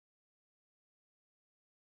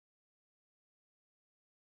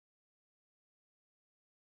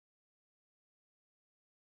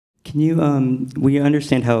Can you, we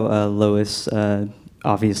understand how Lois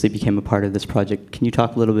obviously became a part of this project. Can you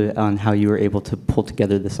talk a little bit on how you were able to pull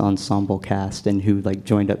together this ensemble cast and who like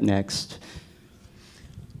joined up next?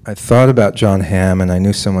 I thought about John Hamm, and I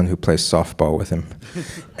knew someone who plays softball with him,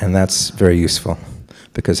 and that's very useful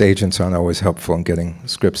because agents aren't always helpful in getting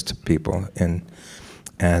scripts to people.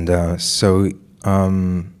 So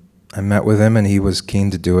I met with him, and he was keen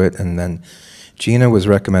to do it. And then Gina was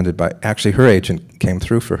recommended by, actually her agent came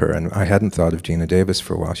through for her, and I hadn't thought of Gina Davis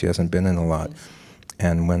for a while. She hasn't been in a lot.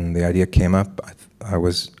 And when the idea came up, I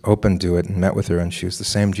was open to it and met with her, and she was the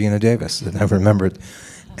same Gina Davis that I remembered.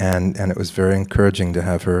 And it was very encouraging to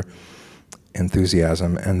have her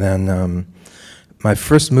enthusiasm. And then my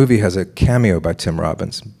first movie has a cameo by Tim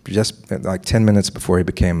Robbins, just like 10 minutes before he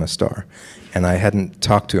became a star. And I hadn't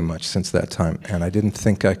talked to him much since that time, and I didn't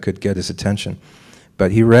think I could get his attention.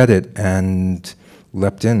 But he read it and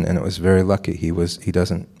leapt in, and it was very lucky.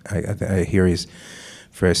 I hear he's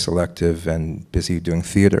very selective and busy doing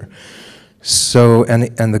theater. So,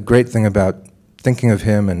 and the great thing about thinking of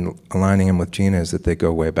him and aligning him with Gina is that they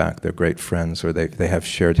go way back. They're great friends, or they have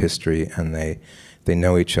shared history, and they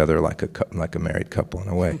know each other like a married couple in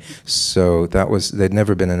a way. So they'd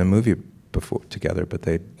never been in a movie before together, but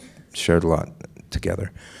they shared a lot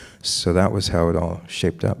together. So that was how it all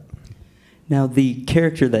shaped up. Now, the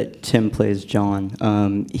character that Tim plays,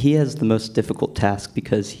 John, he has the most difficult task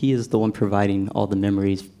because he is the one providing all the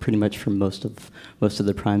memories pretty much for most of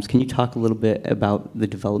the primes. Can you talk a little bit about the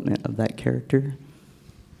development of that character?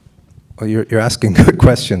 Well, you're asking good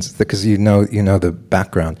questions because you know the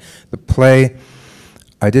background. The play,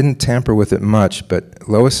 I didn't tamper with it much, but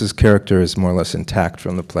Lois's character is more or less intact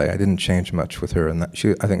from the play. I didn't change much with her, and I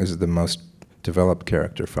think this is the most developed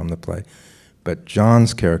character from the play. But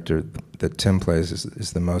John's character that Tim plays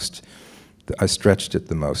is the most, I stretched it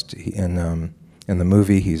the most. In the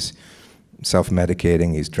movie, he's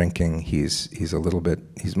self-medicating, he's drinking, he's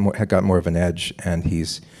got more of an edge, and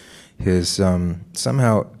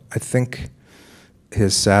somehow, I think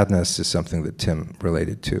his sadness is something that Tim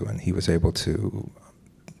related to, and he was able to,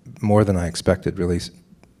 more than I expected, really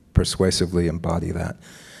persuasively embody that.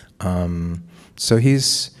 So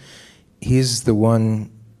he's the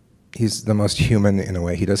one. He's the most human in a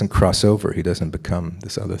way. He doesn't cross over. He doesn't become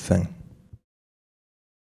this other thing.